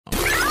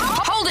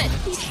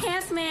He's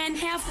half man,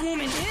 half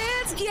woman.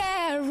 It's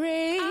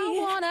Gary. I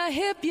wanna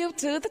hip you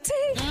to the T.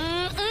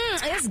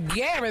 It's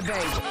Gary,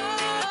 baby.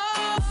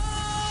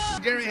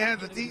 Gary has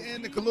the tea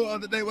and the Kahlua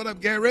of the day. What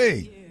up,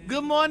 Gary?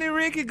 Good morning,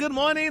 Ricky. Good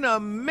morning,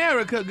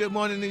 America. Good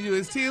morning to you.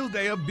 It's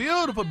Tuesday, a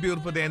beautiful,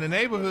 beautiful day in the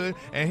neighborhood.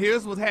 And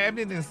here's what's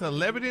happening in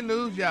celebrity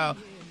news, y'all.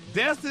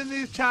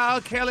 Destiny's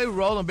Child, Kelly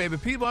Rowland, baby.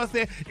 People are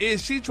saying,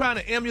 is she trying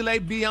to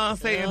emulate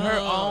Beyonce in her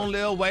own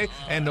little way?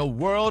 And the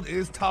world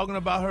is talking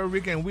about her,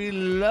 Ricky. And we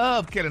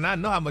love Kelly. And I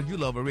know how much you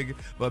love her, Ricky.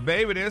 But,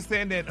 baby, they're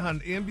saying that, honey,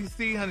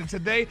 NBC, honey,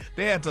 today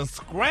they had to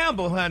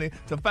scramble, honey,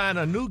 to find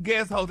a new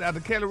guest host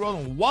after Kelly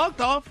Rowland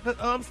walked off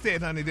the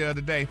set, honey, the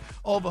other day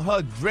over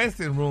her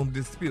dressing room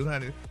dispute,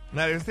 honey.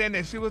 Now, they're saying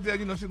that she was there,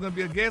 she was going to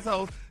be a guest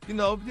host,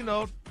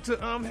 to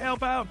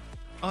help out.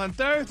 On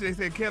Thursday, they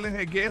said Kelly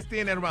had guessed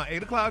in at around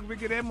 8 o'clock,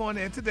 Ricky, that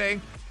morning and today,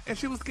 and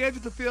she was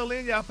scheduled to fill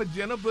in, y'all, for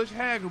Jenna Bush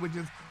Hager, which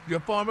is your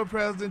former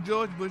President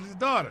George Bush's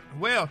daughter.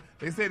 Well,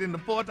 they said in the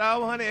fourth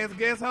hour, honey, as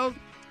guest host,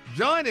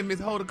 joining Miss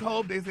Hoda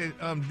Cole, they said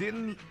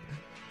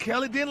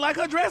Kelly didn't like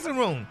her dressing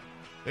room.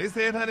 They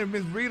said, honey,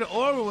 Miss Rita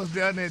Ora was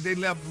down there. They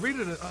left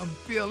Rita to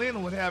fill in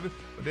or what have you.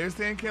 But they're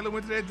saying Kelly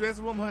went to that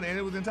dressing room, honey, and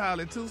it was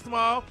entirely too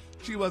small.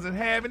 She wasn't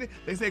having it.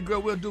 They said,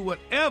 girl, we'll do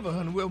whatever,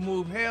 honey. We'll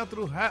move hell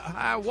through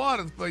high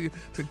waters for you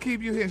to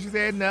keep you here. And she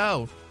said,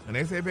 no. And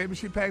they said, baby,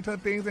 she packed her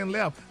things and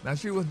left. Now,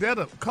 she was there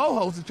to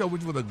co-host the show,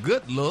 which was a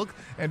good look.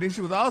 And then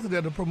she was also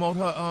there to promote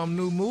her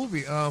new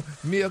movie,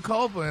 Mia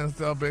Culpa and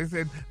stuff. But they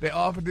said they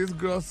offered this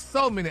girl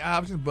so many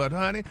options. But,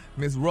 honey,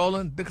 Miss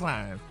Rowland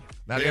declined.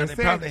 Now, yeah, they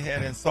probably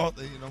had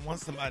insulted.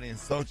 Once somebody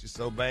insults you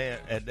so bad,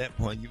 at that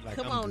point, you like,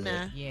 Come I'm on good.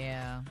 now.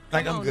 Yeah.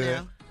 Like, I'm good.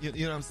 Now. You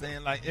know what I'm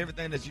saying? Like,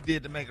 everything that you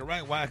did to make it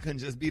right, why couldn't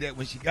just be that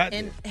when she got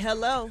And there?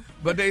 hello.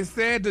 But they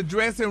said the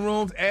dressing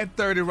rooms at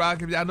 30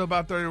 Rock, if y'all know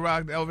about 30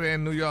 Rock over there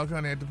in New York,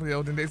 honey, at the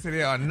building, they said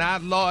they are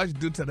not large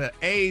due to the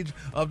age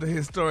of the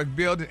historic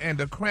building and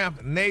the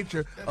cramped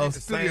nature of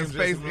studio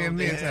space in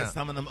Midtown.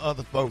 Some of them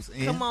other folks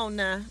in. Come on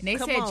now. And they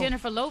said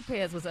Jennifer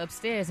Lopez was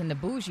upstairs in the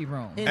bougie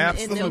room.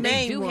 Absolutely. So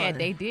main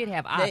they did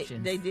have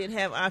options. They did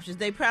have options.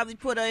 They probably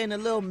put her in a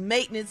little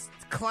maintenance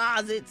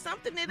closet,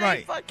 something that Right.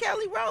 ain't for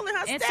Kelly Rowland,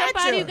 her and stature.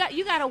 somebody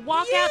you got to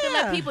walk out to Yeah.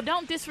 let people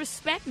don't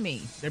disrespect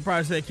me. They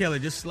probably said, Kelly,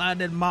 just slide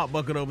that mop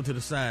bucket over to the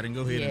side and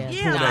go ahead and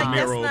Yeah, pull that like mirror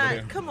that's over not.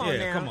 there. Come on Yeah,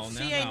 now. come on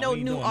now. She ain't No, no we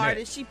ain't new doing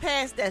artist. She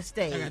passed that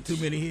stage. I got too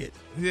many hits.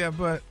 Yeah,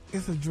 but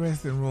it's a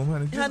dressing room,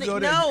 honey. Just Honey, go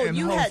there no, and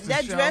you host have the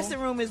that show. dressing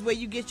room is where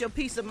you get your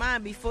peace of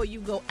mind before you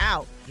go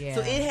out. Yeah.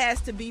 So it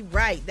has to be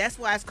right. That's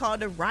why it's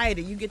called a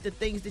writer. You get the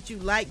things that you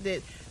like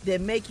that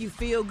make you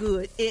feel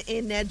good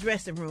in that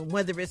dressing room.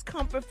 Whether it's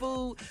comfort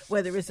food,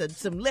 whether it's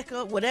some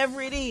liquor,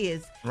 whatever it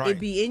is, Right. it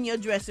be in your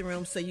dressing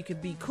room so you can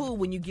be cool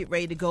when you get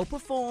ready to go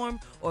perform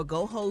or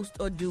go host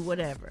or do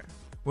whatever.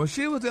 Well,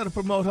 she was there to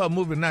promote her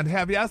movie. Now,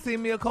 have y'all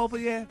seen Mia Culpa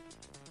yet?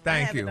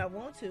 Thank you. I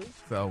want to.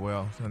 So,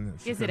 well.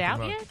 she Is it couldn't out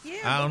promote.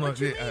 yet? Yeah, I don't know. what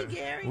you mean,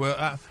 Gary?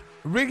 Well,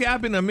 Ricky,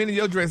 I've been in many of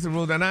your dressing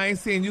rooms, and I ain't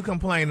seen you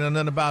complaining or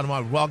nothing about them.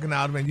 I was walking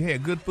out of them, and you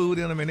had good food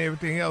in them and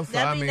everything else. So,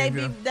 that mean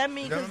That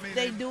because mean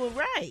they do it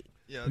right.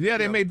 Yeah,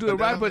 they may do it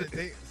right, but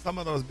some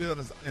of those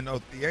buildings in those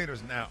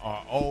theaters now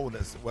are old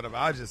as whatever.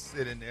 I just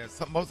sit in there.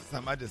 Most of the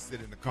time, I just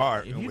sit in the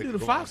car. If and you wait do to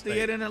the go on Fox stage.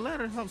 Theater in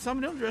Atlanta, some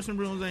of them dressing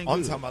rooms ain't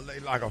I'm good. talking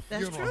about like a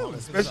That's funeral true. home,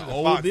 It's especially an the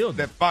old Fox, building.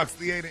 that Fox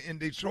Theater in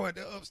Detroit.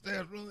 The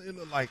upstairs room, it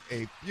looked like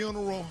a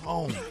funeral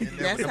home. In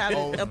there That's with how them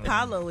old,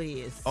 Apollo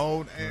is.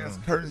 old ass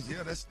curtains.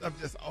 Yeah, that stuff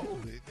just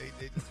old.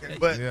 They just can't.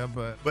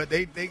 But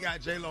they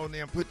got J-Lo in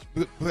there and put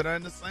her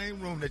in the same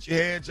room that you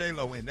had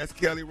J-Lo in. That's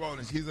Kelly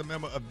Rowland. She's a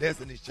member of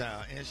Destiny's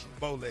Child, and she's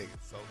bow-legged.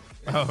 So.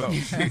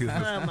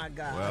 Oh my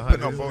God! Well, Put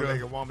no honey, this bow-legged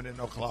girl- woman in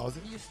no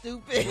closet. You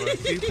stupid. Well,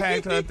 she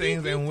packed her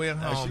things and went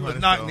home. If she was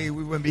honey, not so- me,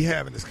 we wouldn't be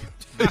having this.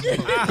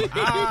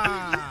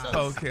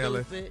 Oh,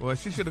 Kelly. Well,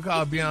 she should have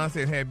called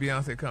Beyonce and had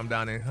Beyonce come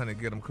down and, honey,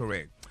 get them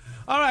correct.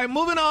 All right,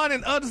 moving on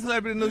in other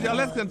celebrity news, y'all.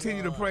 Let's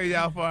continue to pray,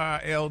 y'all, for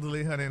our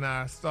elderly, honey, and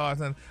our stars.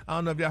 And I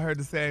don't know if y'all heard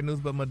the sad news,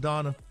 but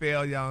Madonna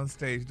fell, y'all, on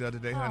stage the other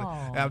day, honey.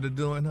 After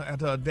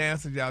her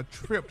dancers, y'all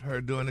tripped her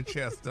doing a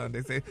chest stunt.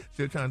 They say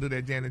she was trying to do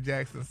that Janet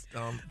Jackson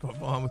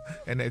performance,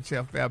 and that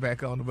chair fell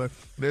back on her. But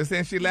they're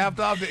saying she laughed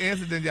off the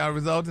incident, y'all,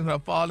 resulting in her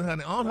falling,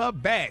 honey, on her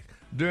back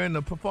during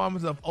the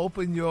performance of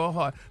Open Your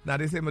Heart. Now,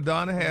 they say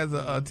Madonna has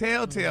a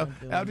telltale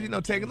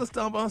after, taking a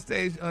stump on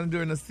stage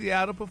during the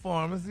Seattle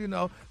performance,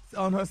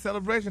 on her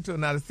celebration tour.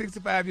 Now, the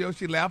 65-year-old,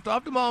 she laughed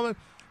off the moment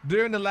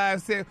during the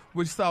live set,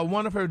 which saw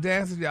one of her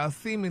dancers, y'all,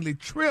 seemingly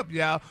trip,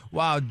 y'all,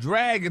 while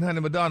dragging honey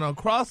Madonna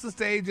across the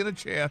stage in a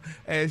chair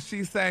as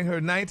she sang her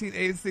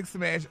 1986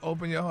 smash,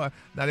 Open Your Heart.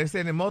 Now, they're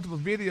saying in multiple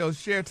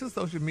videos shared to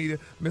social media,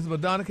 Miss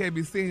Madonna can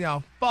be seen,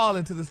 y'all,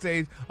 falling to the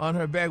stage on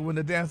her back when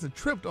the dancer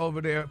tripped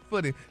over their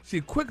footing.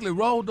 She quickly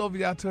rolled over,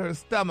 y'all, to her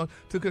stomach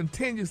to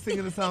continue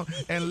singing the song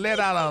and let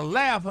out a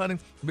laugh, honey,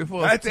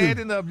 before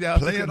standing up, y'all,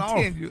 to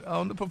continue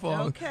on the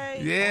performance.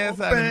 Okay. Yes,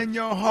 honey. Open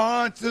your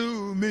heart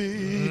to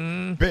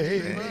me.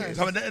 baby.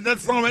 That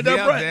song right there,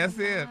 yeah, Brett. That's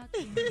it.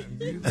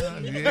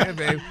 Yeah,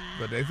 baby.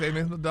 But they say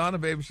Miss Madonna,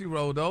 baby, she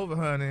rolled over,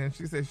 honey, and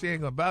she said she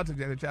ain't about to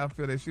let y'all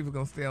feel that she was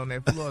gonna stay on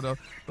that floor though.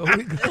 But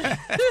we gotta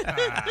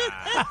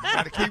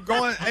keep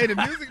going. Hey, the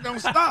music don't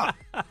stop.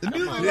 The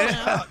music don't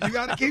stop. You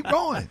gotta keep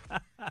going.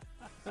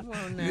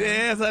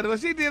 Yes, honey. Well,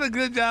 she did a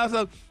good job.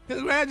 So,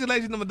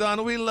 congratulations to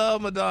Madonna. We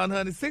love Madonna,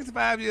 honey.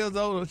 65 years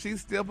old.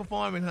 She's still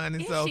performing,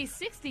 honey. Is she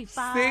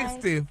 65?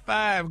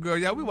 65, girl.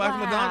 Y'all, we watched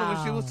Wow. Madonna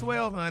when she was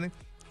 12, honey.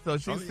 So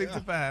she's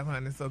 65,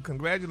 honey. So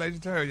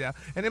congratulations to her, y'all.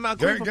 And then my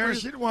queen, Gary,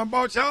 she the one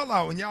bought y'all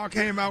out when y'all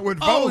came out with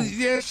Vogue. Oh,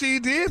 yeah,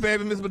 she did,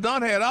 baby. Miss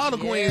Madonna had all the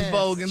queens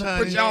voguing, She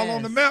honey. put y'all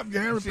on the map,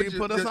 Gary. She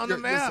put us on the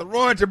map. The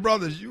sorority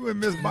brothers, you and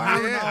Miss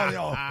Byron, all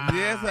y'all.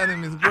 Yes, honey.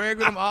 Miss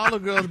Gregory, them all the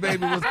girls,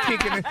 baby, was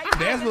kicking it.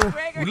 That's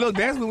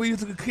when we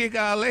used to kick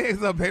our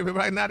legs up, baby.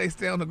 Right now they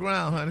stay on the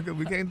ground, honey, because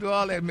we can't do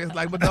all that mess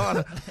like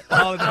Madonna.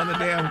 All on the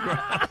damn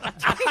ground.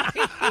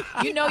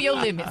 You know your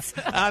limits.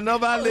 I know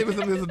my limits.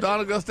 Miss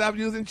Madonna, girl, stop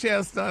using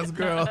chair stunts,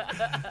 girl.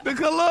 The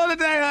color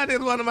today, honey, is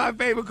one of my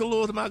favorite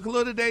colors. My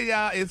color today,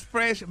 y'all, is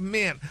fresh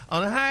mint.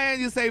 On the high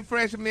end, you say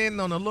fresh mint.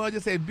 And on the low end, you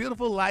say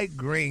beautiful light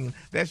green.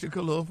 That's your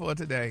color for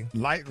today.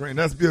 Light green,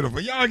 that's beautiful.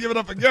 Y'all give it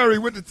up for Gary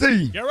with the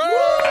T. Gary!